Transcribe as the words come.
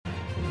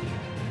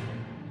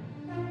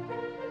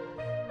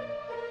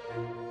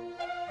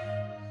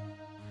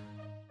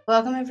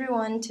Welcome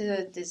everyone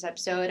to this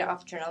episode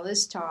of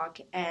Journalist Talk,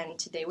 and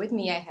today with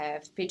me I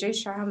have PJ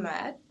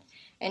Shahamat,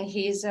 and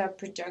he's a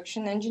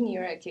production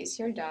engineer at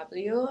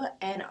KCRW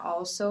and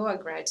also a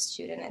grad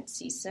student at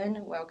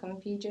CSUN.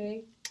 Welcome,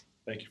 PJ.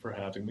 Thank you for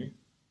having me.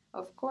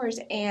 Of course,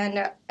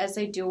 and as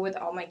I do with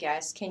all my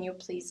guests, can you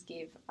please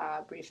give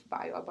a brief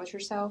bio about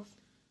yourself?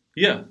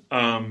 Yeah,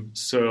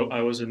 so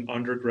I was an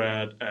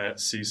undergrad at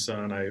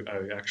CSUN.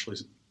 I actually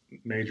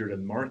majored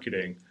in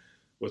marketing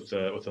with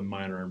a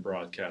minor in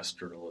broadcast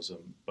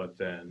journalism, but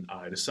then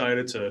I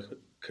decided to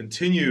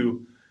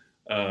continue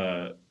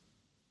uh,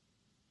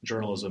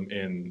 journalism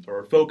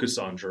or focus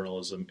on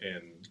journalism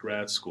in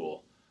grad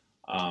school,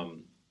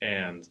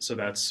 and so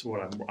that's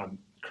what I'm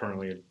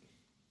currently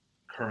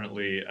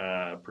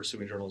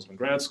pursuing journalism in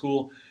grad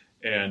school,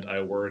 and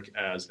I work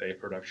as a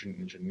production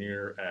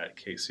engineer at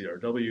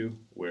KCRW,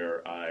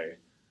 where I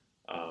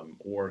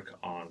work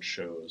on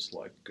shows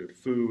like Good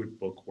Food,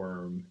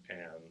 Bookworm,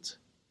 and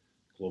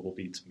Global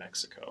Beats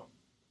Mexico.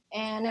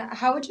 And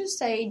how would you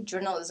say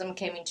journalism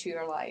came into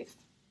your life?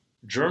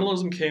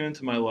 Journalism came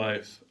into my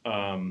life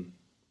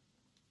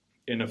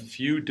in a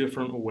few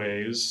different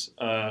ways.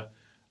 I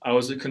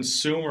was a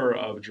consumer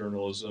of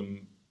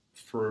journalism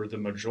for the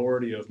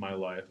majority of my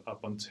life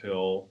up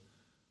until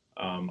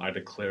I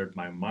declared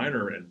my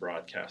minor in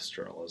broadcast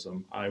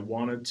journalism. I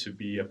wanted to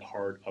be a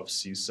part of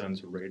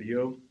CSUN's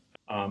radio,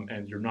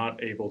 and you're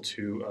not able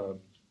to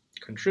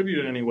contribute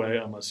in any way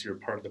unless you're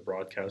part of the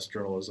broadcast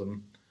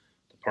journalism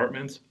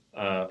department.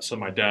 So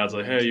my dad's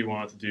like, "Hey, you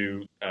want to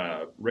do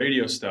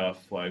radio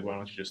stuff? Like, why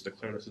don't you just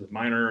declare this as a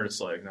minor?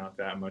 It's like not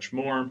that much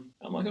more."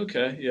 I'm like,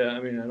 "Okay, yeah. I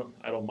mean,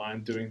 I don't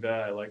mind doing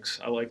that.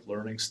 I like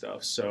learning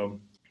stuff." So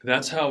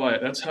that's how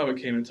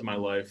it came into my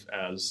life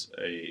as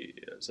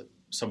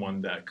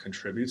someone that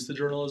contributes to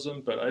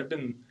journalism. But I've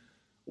been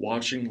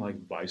watching like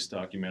Vice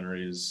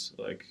documentaries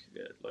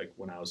like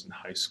when I was in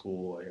high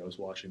school. Like I was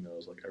watching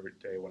those like every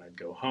day when I'd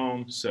go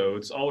home. So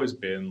it's always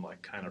been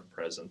like kind of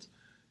present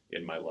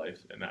in my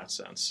life in that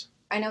sense.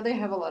 I know they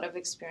have a lot of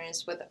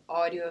experience with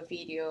audio,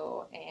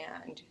 video,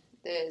 and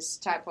this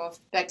type of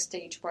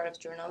backstage part of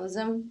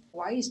journalism.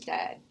 Why is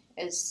that?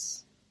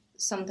 Is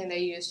something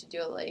that you used to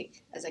do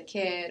like as a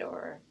kid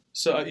or?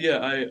 So yeah,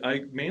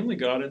 I mainly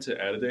got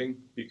into editing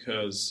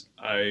because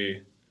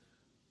I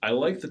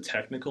like the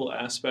technical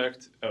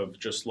aspect of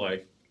just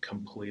like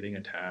completing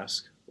a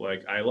task.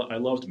 Like I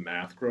loved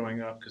math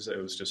growing up because it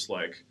was just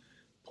like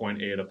point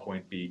A to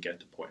point B, get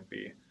to point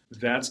B.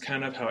 That's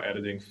kind of how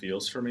editing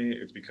feels for me.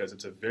 It's because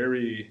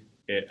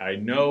I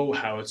know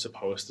how it's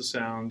supposed to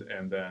sound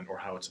or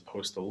how it's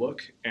supposed to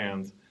look,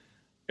 and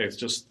it's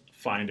just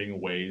finding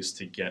ways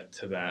to get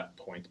to that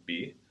point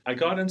B. I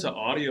got into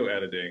audio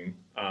editing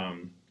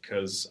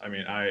because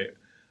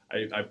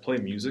I play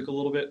music a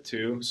little bit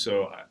too,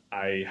 so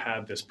I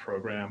had this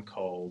program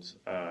called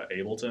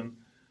Ableton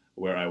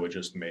where I would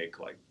just make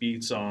like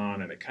beats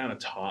on, and it kind of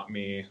taught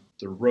me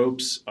the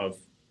ropes of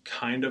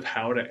kind of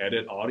how to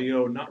edit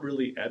audio. Not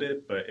really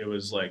edit, but it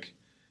was like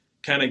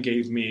kind of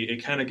gave me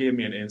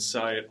an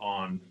insight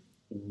on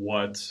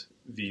what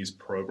these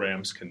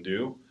programs can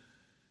do.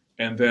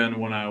 And then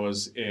when I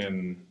was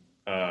in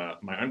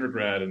my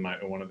undergrad in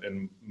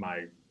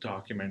my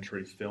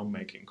documentary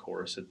filmmaking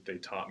course, they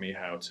taught me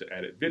how to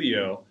edit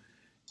video,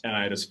 and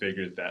I just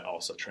figured that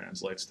also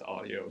translates to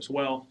audio as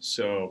well.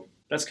 So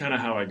that's kind of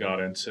how I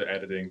got into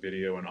editing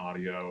video and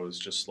audio, is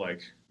just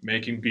like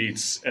making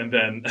beats and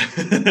then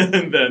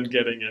and then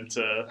getting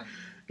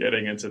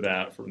into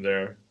that from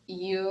there.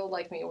 You,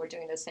 like me, were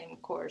doing the same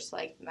course,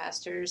 like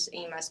master's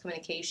in mass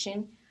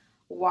communication.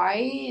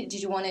 Why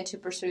did you want to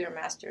pursue your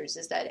master's?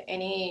 Is that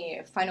any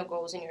final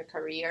goals in your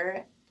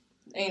career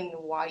and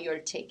why you're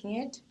taking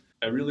it?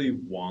 I really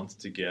want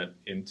to get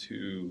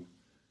into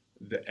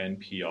the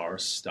NPR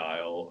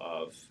style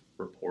of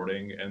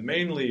reporting, and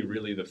mainly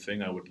really the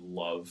thing I would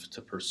love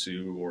to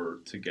pursue or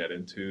to get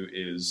into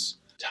is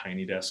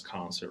tiny desk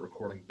concert,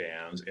 recording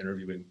bands,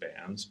 interviewing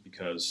bands,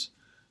 because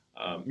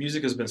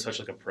music has been such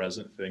like a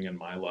present thing in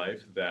my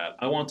life that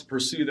I want to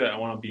pursue that. I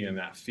want to be in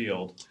that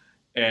field,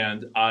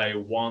 and I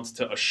want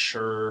to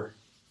assure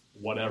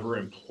whatever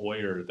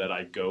employer that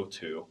I go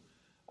to,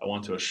 I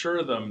want to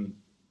assure them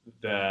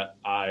that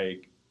I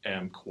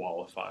am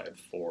qualified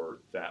for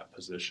that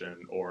position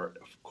or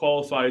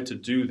qualified to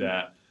do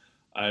that.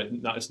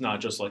 It's not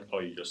just like, oh,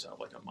 you just have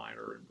like a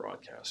minor in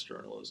broadcast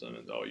journalism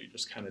and oh, you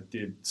just kind of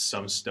did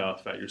some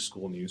stuff at your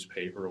school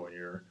newspaper when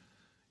you're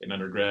in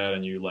undergrad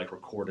and you like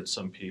recorded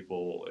some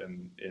people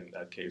in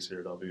that case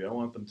KCRW. I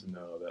want them to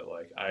know that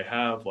like I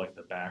have like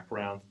the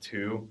background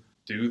to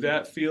do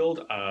that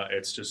field.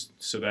 It's just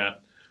so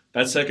that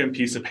second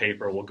piece of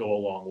paper will go a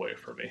long way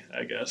for me,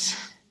 I guess.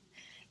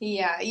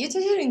 Yeah, you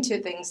touched on two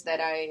things that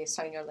I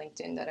saw in your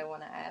LinkedIn that I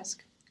want to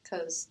ask,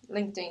 because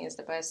LinkedIn is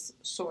the best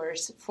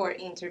source for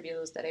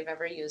interviews that I've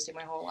ever used in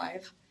my whole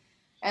life.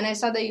 And I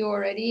saw that you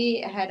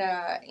already had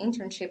an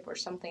internship or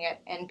something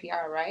at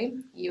NPR, right?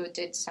 You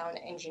did sound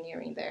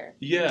engineering there.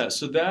 Yeah,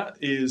 so that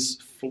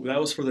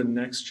was for the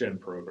Next Gen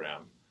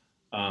program.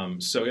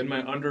 So in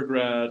my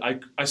undergrad,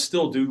 I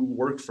still do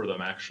work for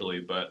them actually,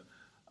 but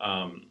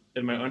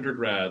in my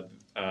undergrad,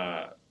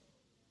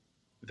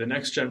 the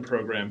Next Gen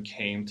program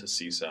came to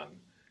CSUN,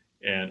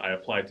 and I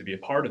applied to be a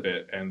part of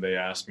it, and they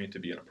asked me to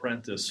be an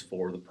apprentice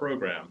for the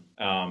program,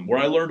 where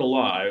I learned a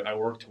lot. I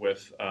worked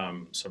with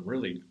some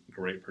really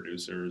great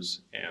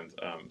producers and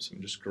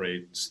some just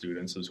great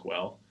students as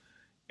well.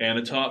 And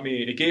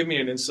it gave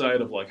me an insight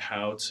of like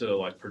how to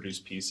like produce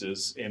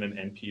pieces in an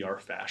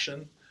NPR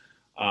fashion.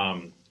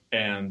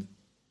 And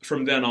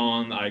from then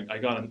on,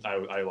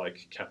 I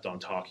like kept on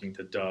talking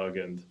to Doug,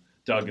 and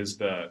Doug is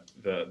the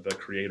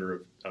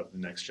creator of the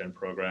Next Gen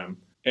program,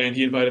 and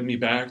he invited me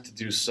back to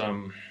do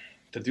some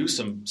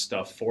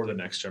stuff for the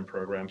Next Gen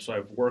program. So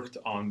I've worked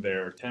on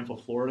their Tampa,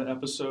 Florida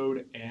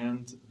episode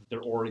and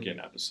their Oregon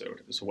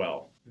episode as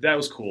well. That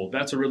was cool.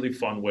 That's a really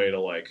fun way to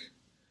like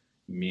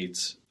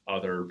meet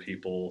other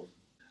people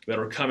that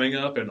are coming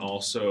up and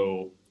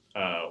also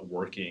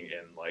working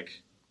in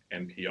like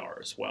NPR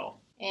as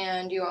well.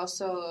 And you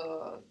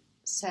also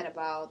said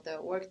about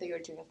the work that you're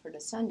doing for the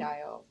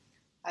Sundial.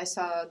 I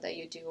saw that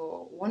you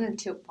do 1 or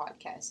 2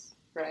 podcasts,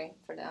 right,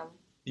 for them?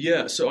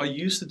 Yeah, so I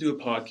used to do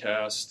a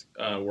podcast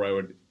where I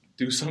would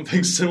do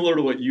something similar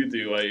to what you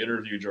do. I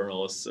interview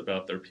journalists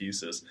about their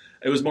pieces.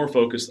 It was more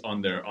focused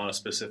on a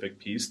specific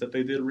piece that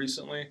they did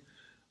recently,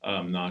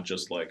 not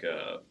just like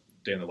a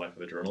day in the life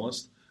of a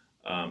journalist.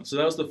 So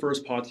that was the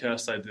first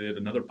podcast I did.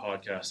 Another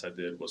podcast I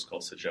did was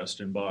called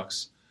Suggestion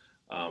Box,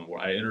 where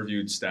I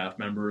interviewed staff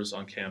members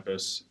on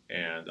campus,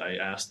 and I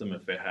asked them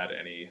if they had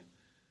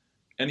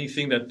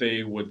anything that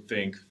they would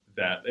think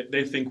that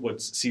they think what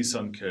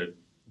CSUN could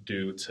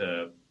do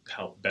to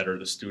help better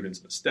the students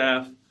and the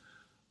staff.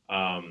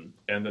 And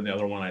then the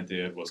other one I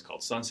did was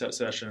called Sunset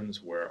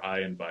Sessions, where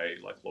I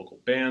invite like local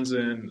bands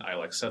in. I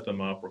like set them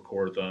up,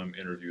 record them,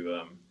 interview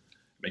them,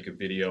 make a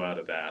video out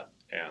of that,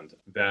 and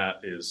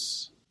that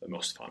is the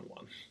most fun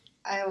one.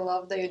 I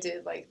love that you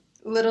did like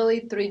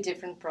literally 3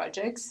 different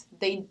projects.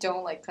 They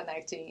don't like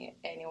connecting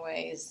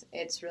anyways.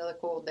 It's really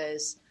cool,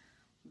 this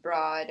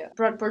broad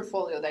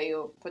portfolio that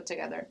you put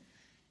together.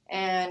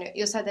 And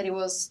you said that it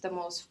was the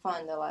most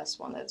fun, the last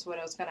one. That's what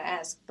I was going to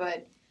ask.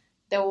 But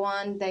the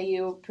one that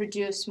you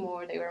produced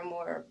more, that you're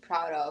more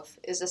proud of,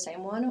 is the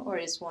same one, or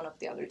is one of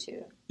the other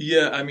 2?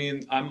 Yeah, I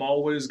mean, I'm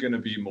always going to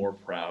be more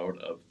proud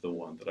of the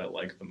one that I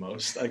like the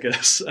most, I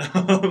guess.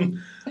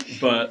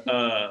 But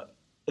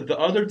the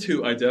other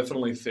 2, I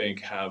definitely think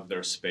have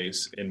their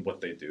space in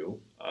what they do.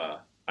 I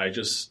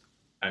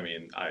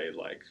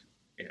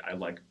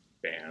like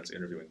bands,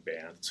 interviewing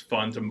bands. It's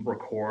fun to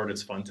record.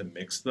 It's fun to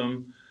mix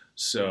them.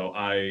 So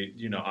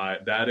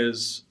that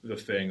is the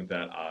thing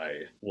that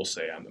I will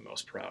say I'm the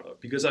most proud of,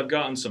 because I've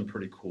gotten some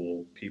pretty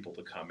cool people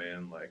to come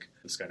in, like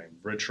this guy named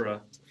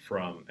Vritra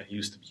he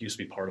used to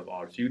be part of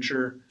Odd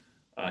Future.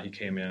 He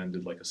came in and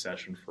did like a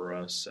session for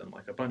us, and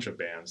like a bunch of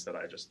bands that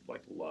I just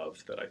like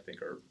love, that I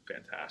think are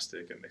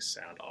fantastic, and they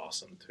sound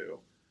awesome too.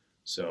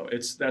 So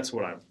that's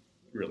what I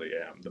really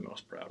am the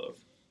most proud of.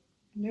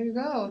 There you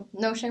go.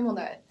 No shame on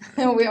that.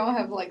 We all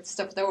have like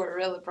stuff that we're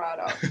really proud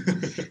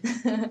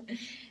of.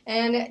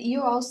 And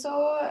you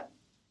also,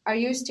 are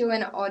you still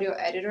an audio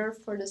editor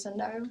for the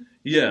Sundial?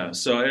 Yeah,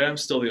 so I am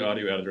still the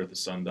audio editor at the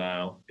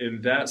Sundial.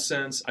 In that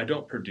sense, I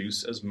don't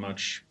produce as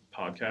much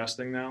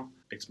podcasting now.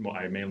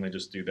 I mainly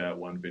just do that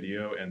one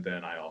video, and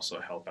then I also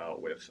help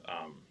out with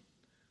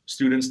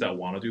students that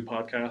want to do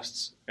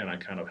podcasts, and I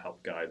kind of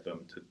help guide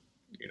them to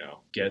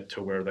get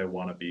to where they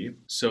want to be.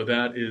 So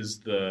that is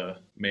the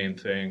main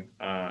thing.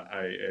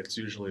 It's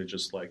usually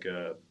just like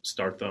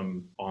start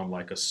them on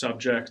like a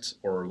subject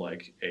or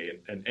like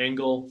an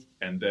angle,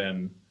 and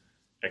then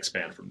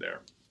expand from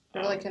there.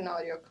 You're like an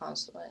audio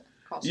consultant.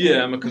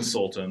 Yeah, I'm a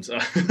consultant.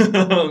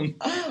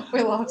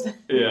 We love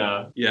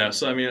that. Yeah.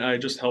 So I mean, I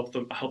just help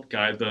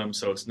guide them.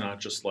 So it's not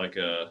just like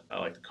I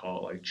like to call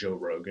it like Joe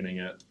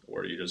Roganing it,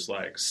 where you just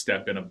like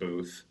step in a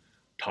booth,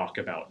 talk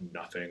about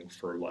nothing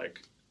for like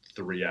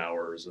 3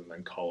 hours and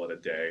then call it a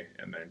day,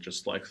 and then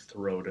just like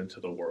throw it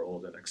into the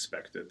world and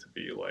expect it to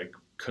be like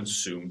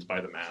consumed by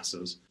the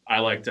masses. I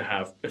like to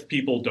have, if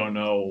people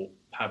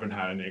haven't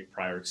had any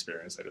prior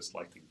experience, I just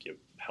like to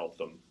help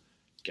them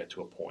get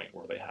to a point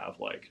where they have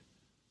like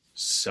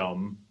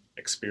some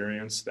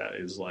experience that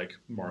is like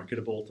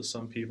marketable to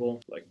some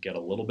people, like get a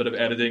little bit of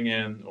editing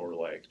in, or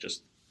like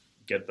just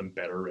get them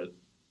better at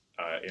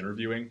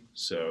interviewing.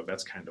 So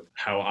that's kind of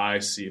how I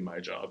see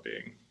my job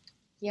being.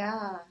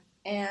 Yeah.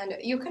 And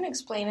you can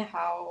explain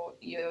how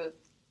you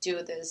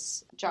do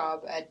this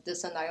job at the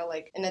Sundial,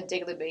 like on a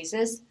daily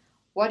basis.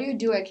 What do you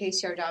do at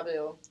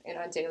KCRW on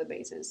a daily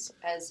basis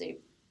as a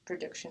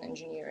production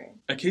engineer?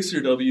 At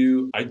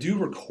KCRW, I do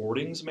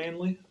recordings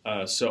mainly.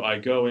 So I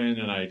go in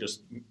and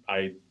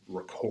I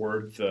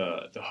record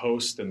the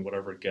host and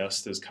whatever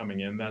guest is coming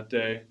in that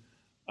day.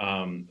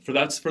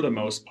 That's for the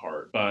most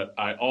part. But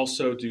I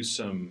also do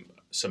some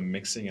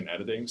mixing and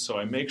editing. So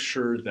I make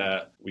sure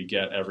that we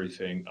get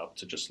everything up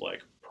to just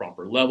like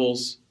proper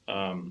levels.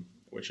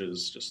 which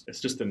is just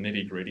the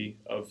nitty gritty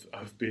of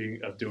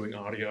doing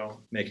audio,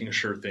 making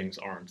sure things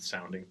aren't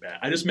sounding bad.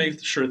 I just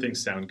make sure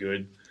things sound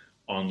good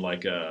on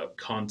like a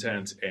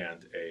content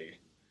and a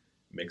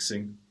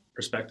mixing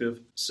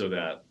perspective, so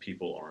that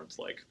people aren't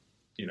like,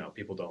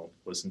 people don't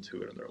listen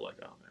to it and they're like,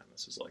 oh man,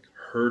 this is like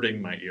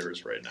hurting my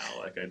ears right now.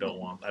 Like I don't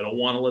want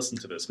to listen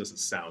to this because it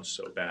sounds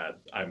so bad.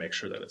 I make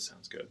sure that it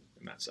sounds good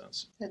in that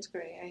sense. That's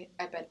great.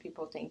 I bet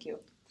people thank you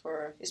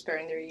for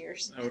sparing their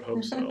ears. I would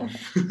hope so.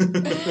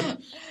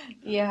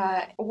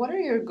 Yeah. What are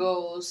your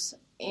goals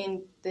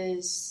in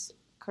this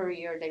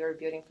career that you're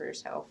building for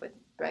yourself with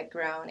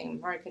background in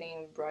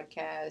marketing,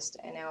 broadcast,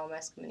 and now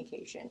mass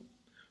communication?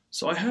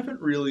 So I haven't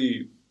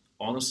really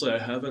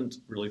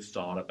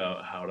thought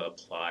about how to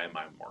apply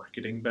my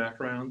marketing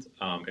background.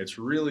 It's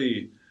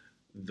really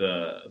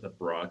the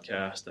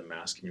broadcast and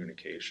mass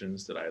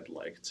communications that I'd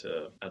like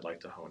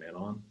to hone in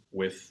on.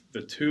 With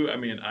the two, I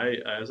mean,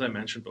 as I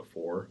mentioned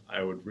before,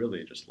 I would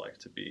really just like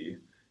to be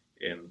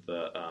in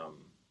the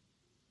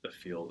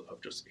field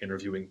of just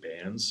interviewing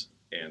bands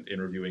and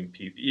interviewing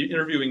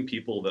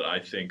people that I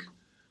think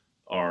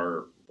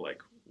are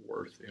like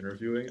worth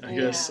interviewing, I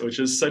guess, which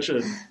is such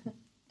a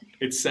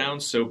it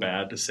sounds so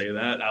bad to say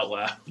that out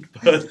loud,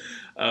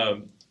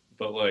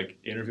 but like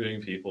interviewing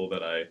people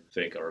that I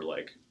think are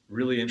like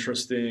really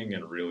interesting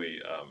and really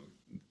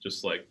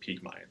just like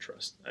pique my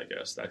interest, I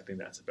guess. I think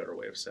that's a better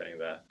way of saying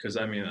that, because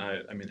I mean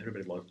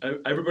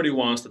everybody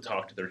wants to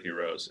talk to their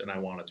heroes, and I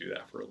want to do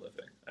that for a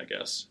living, I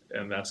guess,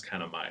 and that's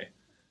kind of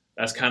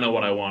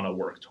what I want to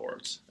work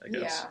towards, I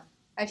guess. Yeah.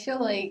 I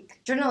feel like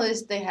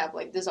journalists, they have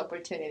like this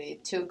opportunity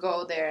to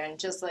go there and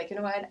just like, you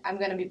know what, I'm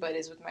going to be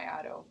buddies with my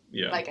idol.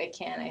 Yeah. Like I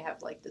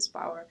have like this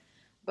power.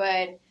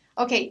 But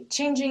okay,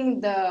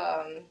 changing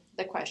the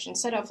question,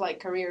 instead of like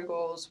career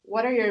goals,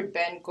 what are your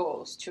band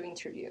goals to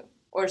interview?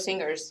 Or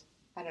singers?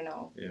 I don't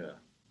know. Yeah.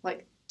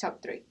 Like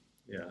top 3.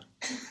 Yeah.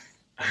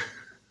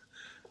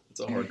 It's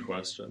a hard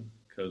question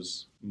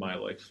because my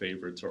like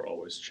favorites are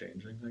always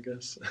changing, I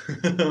guess.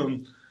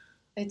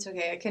 It's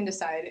okay. I can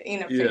decide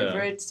in a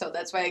favorite, so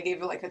that's why I gave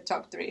you like a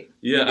top 3.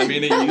 Yeah, I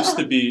mean, it used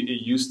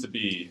to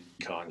be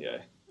Kanye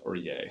or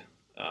Ye,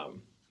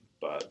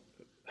 but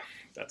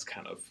that's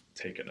kind of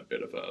taken a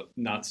bit of a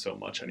not so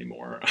much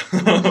anymore.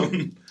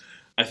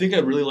 I think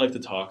I'd really like to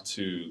talk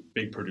to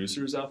big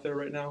producers out there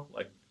right now.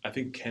 Like, I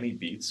think Kenny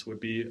Beats would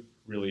be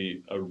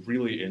a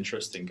really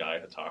interesting guy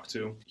to talk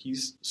to.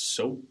 He's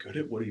so good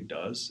at what he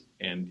does,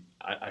 and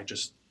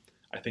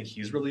I think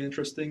he's really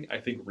interesting. I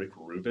think Rick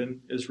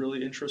Rubin is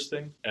really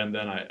interesting. And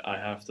then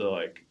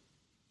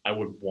I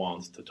would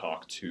want to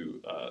talk to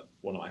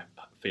one of my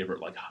favorite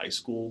like high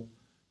school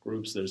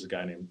groups. There's a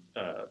guy named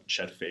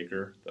Chet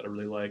Faker that I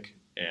really like,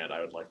 and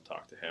I would like to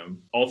talk to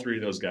him. All 3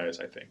 of those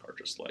guys, I think, are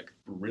just like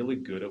really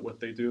good at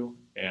what they do,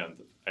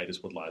 and I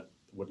just would like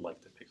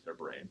to pick their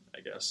brain,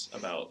 I guess,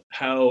 about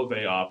how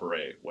they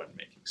operate when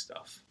making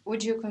stuff.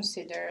 Would you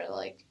consider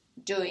like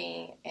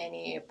doing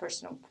any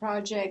personal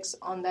projects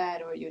on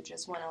that, or you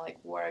just want to like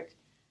work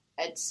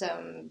at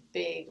some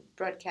big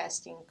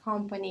broadcasting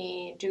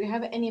company? Do you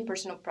have any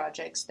personal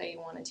projects that you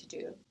wanted to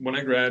do? When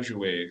I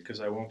graduate, because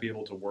I won't be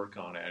able to work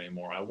on it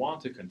anymore, I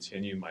want to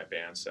continue my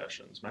band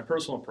sessions. My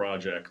personal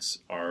projects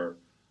are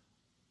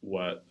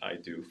what I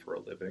do for a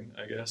living,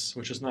 I guess,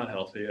 which is not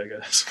healthy, I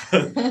guess.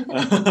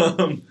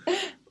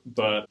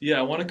 But yeah,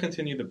 I want to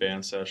continue the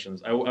band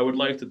sessions. I would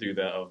like to do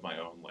that of my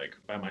own, like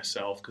by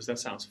myself, because that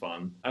sounds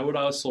fun. I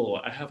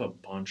have a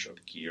bunch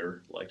of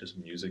gear, like just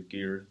music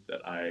gear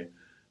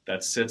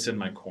that sits in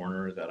my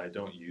corner that I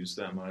don't use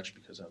that much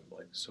because I'm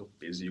like so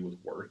busy with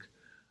work.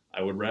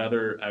 I would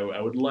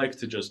like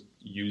to just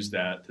use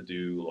that to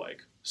do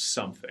like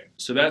something.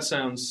 So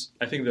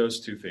I think those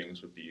 2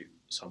 things would be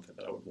something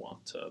that I would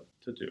want to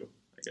do,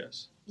 I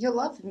guess. You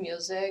love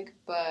music,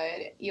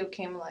 but you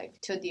came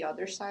like to the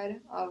other side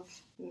of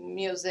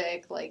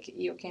music, like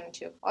you came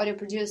to audio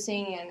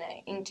producing and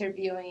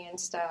interviewing and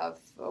stuff.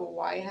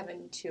 Why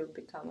haven't you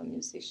become a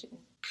musician?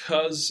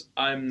 Because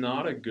I'm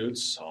not a good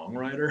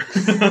songwriter.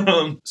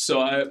 So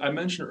I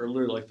mentioned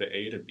earlier like the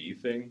A to B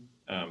thing,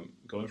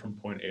 going from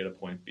point A to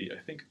point B. I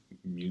think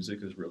music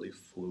is really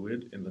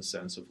fluid in the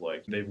sense of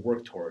like they've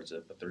worked towards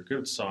it, but they're good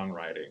at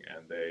songwriting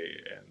and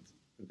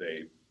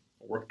they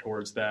work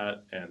towards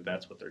that, and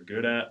that's what they're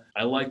good at.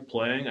 I like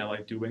playing, I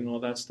like doing all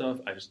that stuff.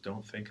 I just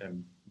don't think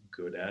I'm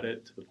good at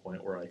it to the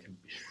point where I can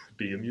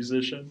be a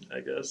musician,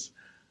 I guess.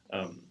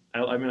 I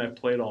mean, I've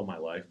played all my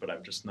life, but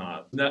I'm just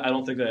not. I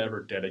don't think I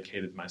ever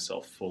dedicated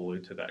myself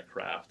fully to that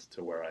craft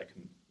to where I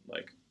can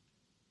like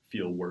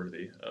feel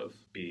worthy of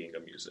being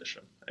a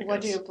musician, I guess. What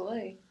do you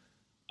play?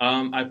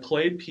 I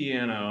played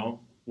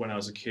piano when I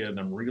was a kid, and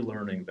I'm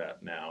relearning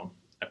that now.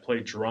 I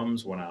played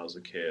drums when I was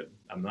a kid.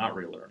 I'm not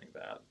relearning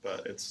that,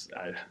 but it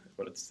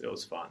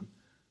was fun.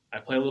 I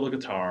play a little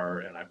guitar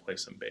and I play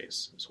some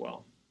bass as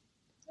well.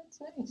 That's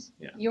nice.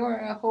 Yeah. You're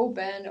a whole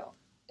band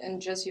and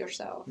just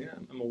yourself. Yeah,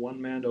 I'm a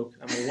one man,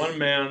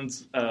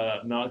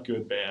 not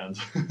good band.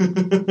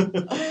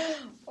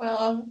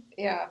 Well,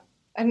 yeah.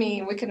 I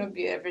mean, we cannot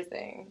be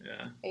everything.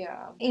 Yeah.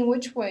 Yeah. In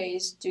which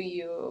ways do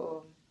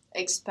you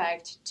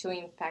expect to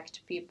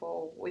impact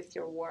people with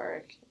your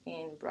work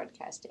in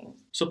broadcasting?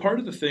 So part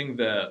of the thing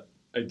that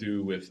I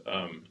do with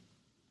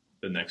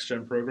the Next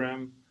Gen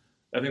program,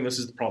 I think this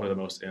is probably the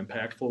most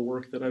impactful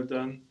work that I've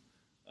done.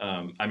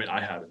 I mean,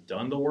 I haven't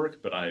done the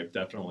work, but I've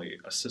definitely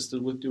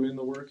assisted with doing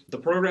the work. The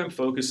program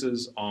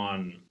focuses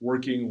on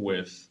working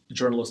with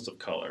journalists of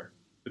color.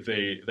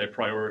 They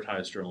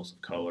prioritize journalists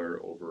of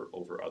color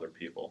over other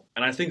people,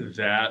 and I think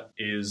that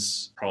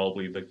is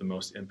probably like the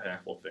most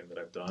impactful thing that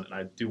I've done, and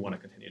I do want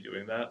to continue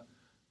doing that.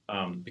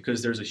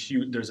 Because there's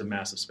a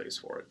massive space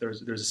for it.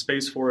 There's a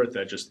space for it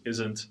that just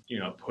isn't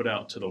put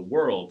out to the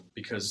world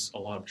because a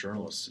lot of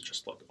journalists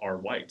just are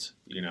white.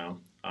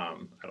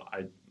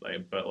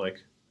 But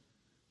like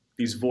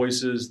these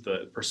voices,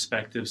 the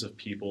perspectives of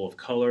people of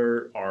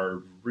color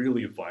are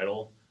really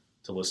vital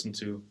to listen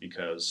to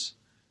because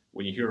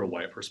when you hear a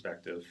white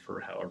perspective for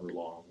however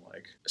long,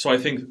 so I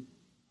think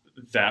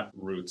that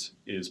route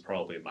is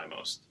probably my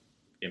most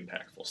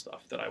impactful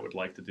stuff that I would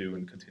like to do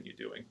and continue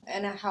doing.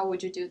 And how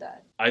would you do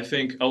that? I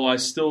think, I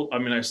still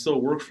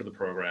work for the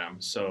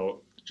program,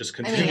 so just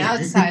continue. I mean,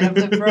 outside of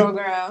the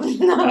program.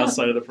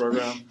 Outside of the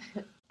program.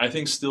 I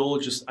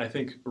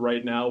think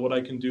right now what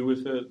I can do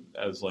with it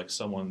as like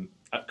someone,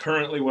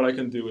 currently what I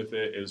can do with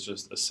it is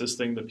just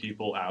assisting the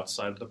people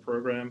outside of the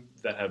program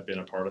that have been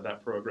a part of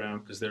that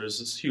program, because there's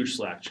this huge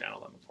Slack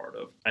channel I'm a part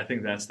of. I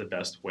think that's the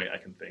best way I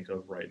can think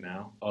of right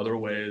now. Other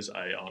ways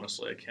I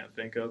can't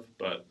think of,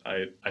 but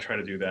I try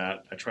to do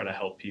that. I try to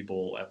help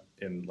people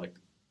in like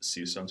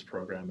CSUN's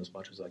program as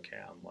much as I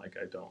can. Like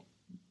I don't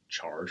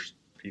charge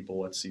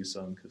people at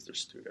CSUN because they're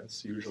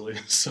students usually.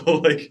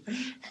 So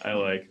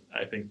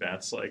I think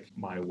that's like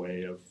my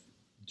way of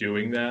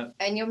doing that.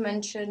 And you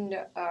mentioned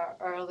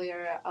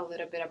earlier a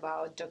little bit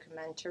about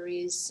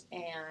documentaries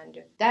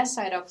and that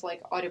side of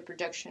like audio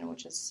production,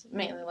 which is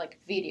mainly like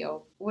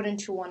video.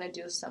 Wouldn't you want to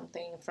do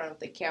something in front of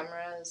the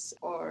cameras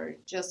or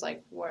just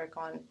like work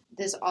on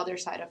this other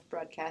side of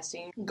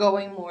broadcasting,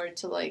 going more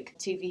to like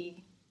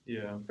TV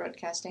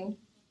broadcasting?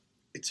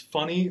 It's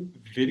funny,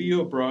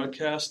 video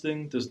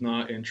broadcasting does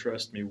not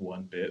interest me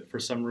one bit for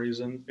some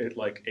reason. It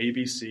like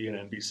ABC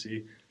and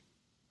NBC,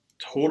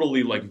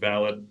 totally like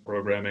valid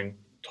programming,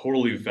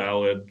 totally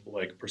valid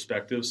like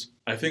perspectives.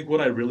 I think what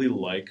I really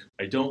like,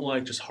 I don't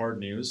like just hard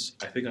news.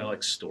 I think I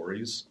like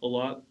stories a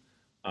lot.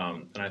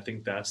 And I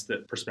think that's the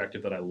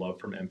perspective that I love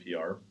from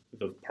NPR,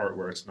 the part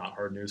where it's not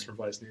hard news from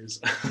Vice News.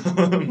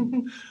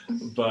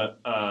 But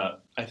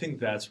I think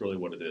that's really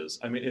what it is.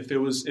 I mean, if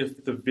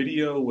the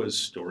video was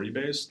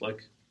story-based,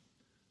 like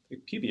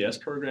PBS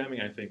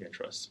programming, I think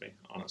interests me,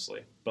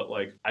 honestly. But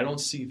like, I don't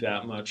see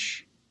that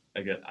much.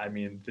 I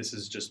mean, this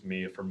is just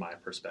me from my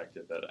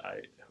perspective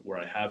where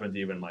I haven't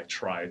even like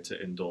tried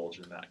to indulge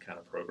in that kind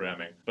of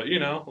programming. But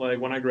like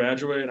when I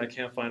graduate and I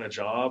can't find a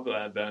job,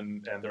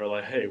 and they're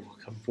like, "Hey,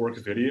 come work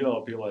video,"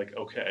 I'll be like,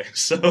 "Okay."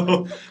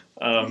 So,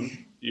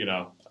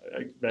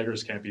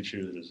 beggars can't be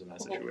choosers in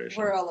that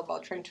situation. We're all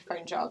about trying to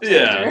find jobs.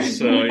 Yeah,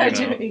 so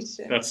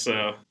graduation. That's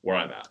where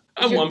I'm at.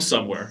 I'm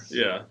somewhere.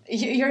 Yeah,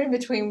 you're in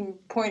between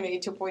point A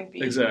to point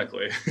B.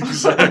 Exactly.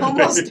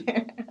 Almost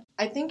there.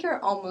 I think you're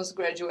almost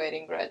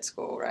graduating grad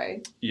school,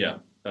 right? Yeah,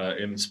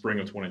 in spring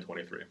of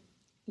 2023.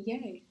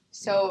 Yay.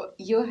 So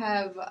you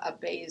have a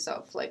base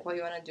of like what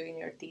you want to do in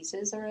your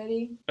thesis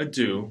already? I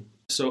do.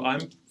 So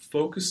I'm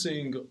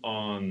focusing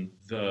on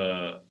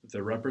the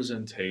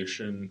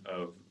representation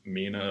of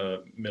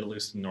MENA, Middle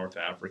East and North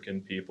African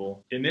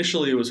people.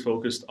 Initially, it was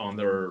focused on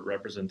their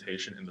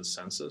representation in the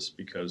census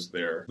because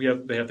they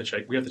have to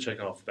check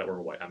off that we're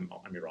white. I'm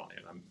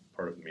Iranian. I'm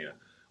part of MENA.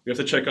 We have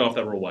to check off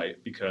that we're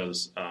white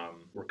because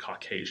we're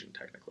Caucasian,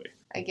 technically.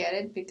 I get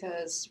it,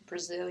 because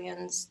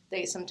Brazilians,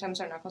 they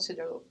sometimes are not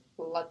considered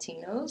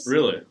Latinos.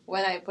 Really?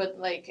 When I put,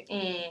 like,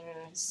 in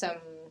some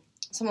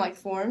like,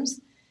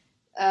 forms.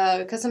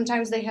 Because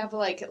sometimes they have,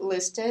 like,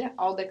 listed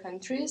all the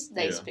countries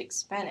they speak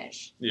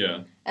Spanish.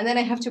 Yeah. And then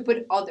I have to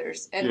put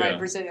others and write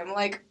Brazilian. I'm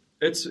like,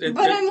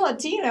 I'm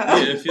Latino.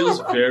 Yeah, it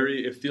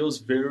feels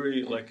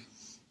very, like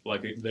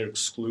they're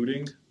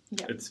excluding.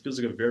 Yeah. It feels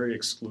like a very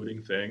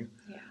excluding thing.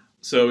 Yeah.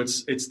 So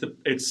it's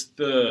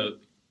the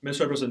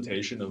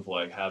misrepresentation of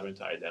like having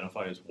to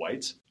identify as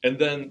white, and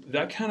then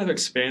that kind of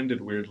expanded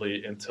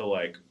weirdly into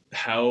like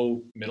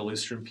how Middle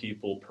Eastern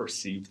people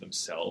perceive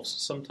themselves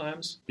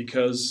sometimes,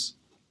 because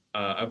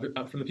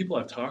from the people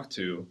I've talked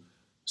to,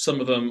 some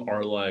of them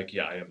are like,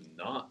 yeah,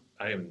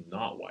 I am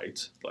not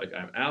white, like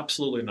I'm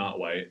absolutely not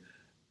white,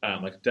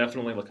 like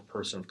definitely like a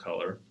person of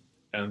color.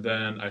 And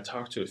then I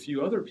talked to a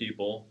few other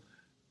people,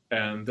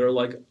 and they're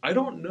like, I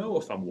don't know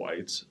if I'm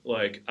white.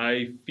 Like,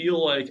 I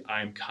feel like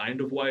I'm kind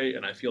of white,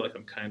 and I feel like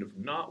I'm kind of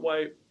not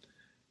white.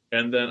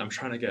 And then I'm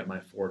trying to get my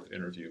fourth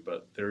interview,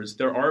 but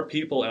there are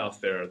people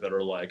out there that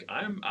are like,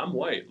 I'm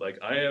white. Like,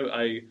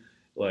 I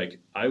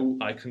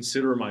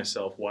consider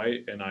myself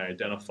white, and I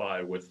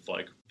identify with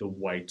like the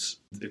white.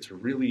 It's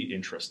really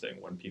interesting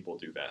when people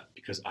do that,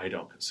 because I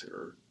don't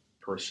consider.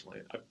 Personally,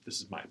 this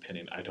is my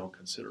opinion, I don't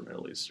consider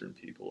Middle Eastern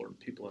people or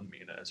people in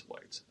MENA as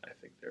white. I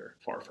think they're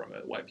far from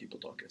it. White people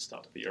don't get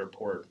stopped at the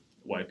airport.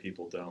 white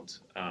people don't.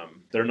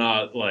 They're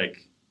not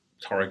like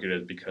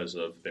targeted because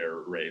of their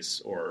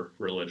race or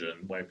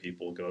religion. White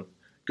people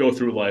go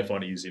through life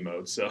on easy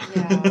mode. So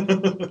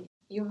Yeah.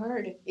 You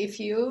heard. If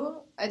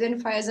you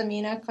identify as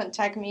Amina,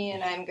 contact me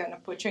and I'm going to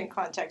put you in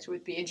contact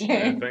with BJ.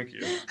 Yeah, thank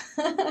you.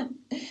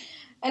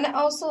 And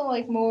also,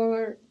 like,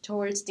 more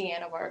towards the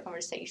end of our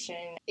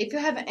conversation, if you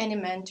have any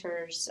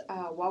mentors,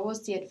 what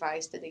was the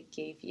advice that they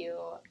gave you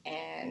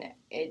and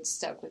it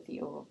stuck with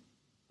you,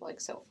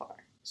 like, so far?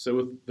 So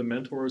with the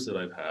mentors that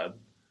I've had,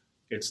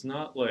 it's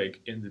not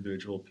like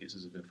individual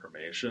pieces of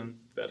information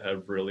that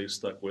have really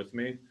stuck with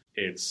me.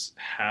 It's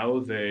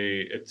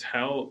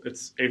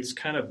it's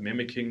kind of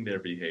mimicking their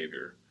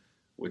behavior,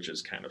 which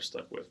has kind of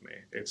stuck with me.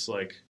 It's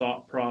like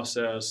thought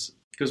process.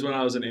 Because when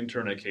I was an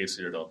intern at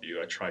KCRW,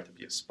 I tried to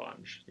be a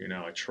sponge.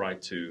 I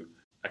tried to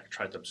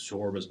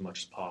absorb as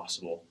much as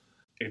possible.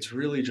 It's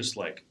really just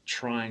like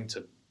trying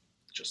to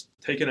just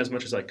take in as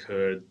much as I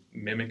could,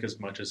 mimic as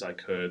much as I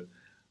could.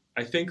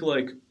 I think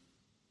like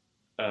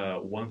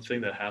one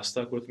thing that has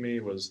stuck with me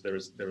was there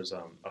was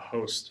a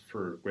host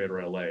for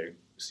Greater LA,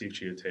 Steve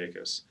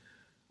Chiatakis.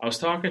 I was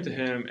talking to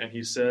him, and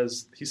he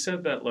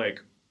said that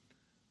like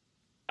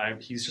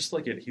he's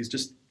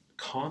just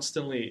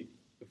constantly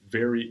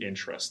very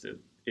interested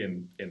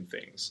in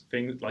things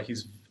like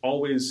he's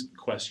always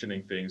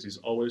questioning things. He's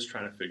always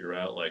trying to figure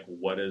out like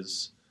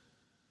what's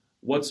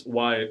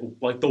why,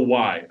 like the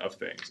why of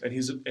things. And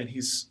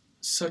he's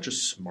such a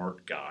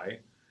smart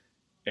guy,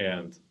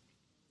 and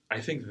I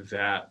think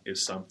that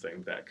is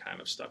something that kind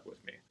of stuck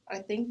with me. I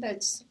think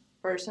that's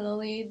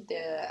personally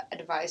the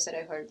advice that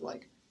I heard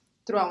like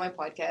throughout my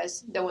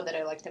podcast, the one that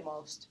I like the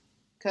most,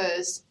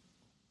 because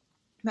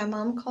my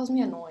mom calls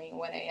me annoying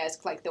when I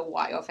ask, like, the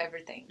why of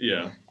everything.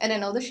 Yeah. And I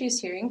know that she's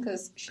hearing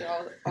because she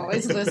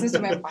always listens to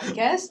my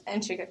podcast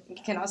and she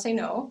cannot say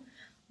no.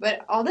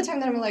 But all the time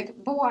that I'm like,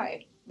 but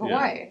why? But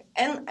why?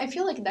 And I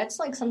feel like that's,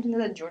 like, something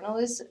that a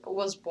journalist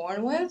was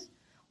born with.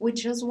 We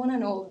just want to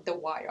know the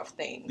why of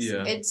things.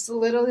 Yeah. It's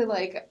literally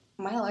like,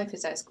 my life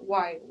is ask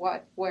why,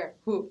 what, where,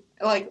 who.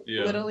 Like,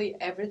 literally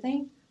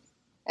everything.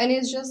 And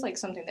it's just, like,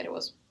 something that it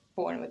was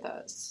born with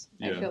us.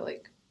 I feel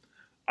like.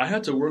 I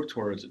had to work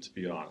towards it, to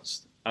be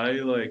honest.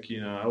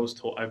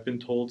 I've been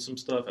told some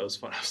stuff. I was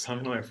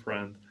talking to my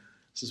friend.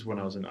 This is when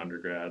I was in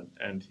undergrad,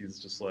 and he's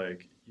just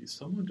like,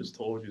 someone just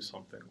told you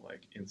something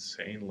like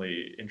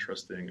insanely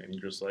interesting, and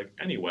you're just like,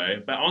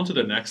 anyway, but on to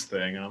the next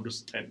thing. And I'm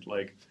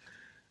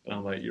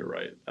like, you're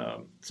right.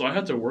 So I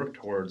had to work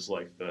towards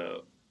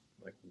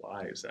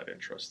why is that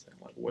interesting?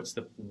 Like, what's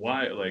the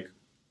why? Like,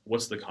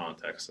 what's the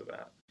context of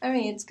that? I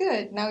mean, it's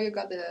good. Now you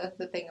got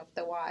the thing of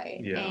the why.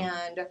 Yeah.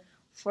 And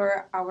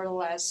for our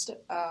last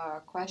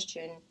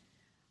question,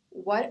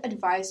 what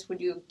advice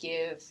would you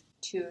give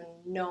to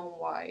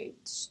non-white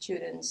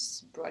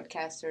students,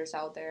 broadcasters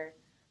out there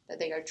that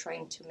they are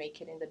trying to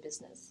make it in the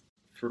business?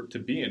 To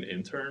be an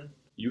intern,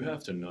 you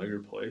have to know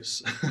your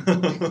place.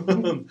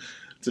 To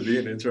be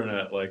an intern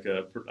at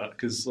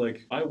because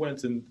I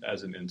went in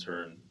as an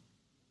intern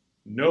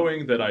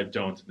knowing that I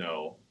don't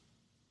know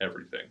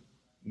everything,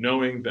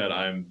 knowing that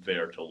I'm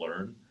there to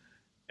learn.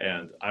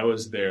 And I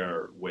was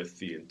there with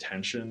the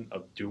intention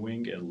of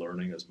doing and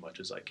learning as much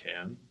as I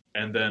can,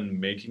 and then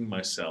making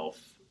myself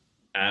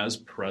as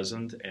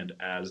present and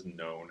as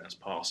known as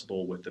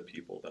possible with the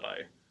people that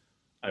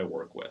I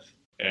work with.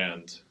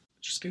 And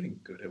just getting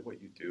good at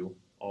what you do.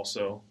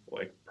 Also,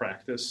 like,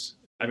 practice.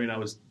 I mean, I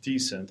was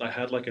decent. I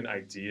had like an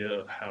idea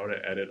of how to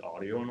edit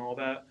audio and all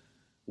that.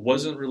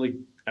 Wasn't really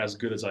as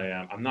good as I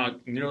am. I'm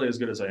not nearly as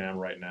good as I am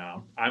right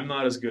now. I'm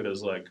not as good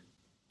as like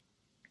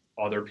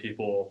other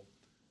people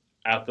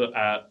at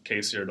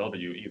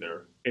KCRW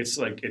either. It's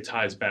like it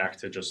ties back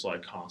to just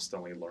like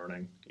constantly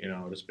learning,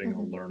 just being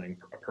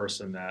a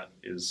person that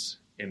is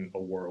in a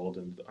world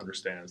and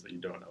understands that you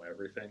don't know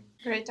everything.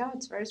 Great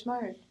thoughts, very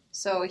smart.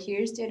 So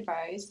here's the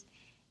advice.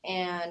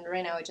 And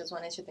right now I just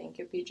wanted to thank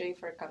you, PJ,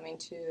 for coming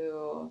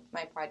to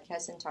my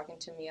podcast and talking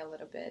to me a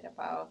little bit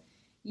about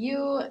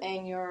you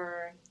and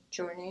your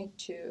journey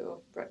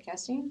to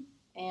broadcasting.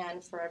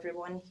 And for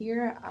everyone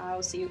here,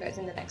 I'll see you guys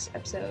in the next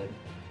episode.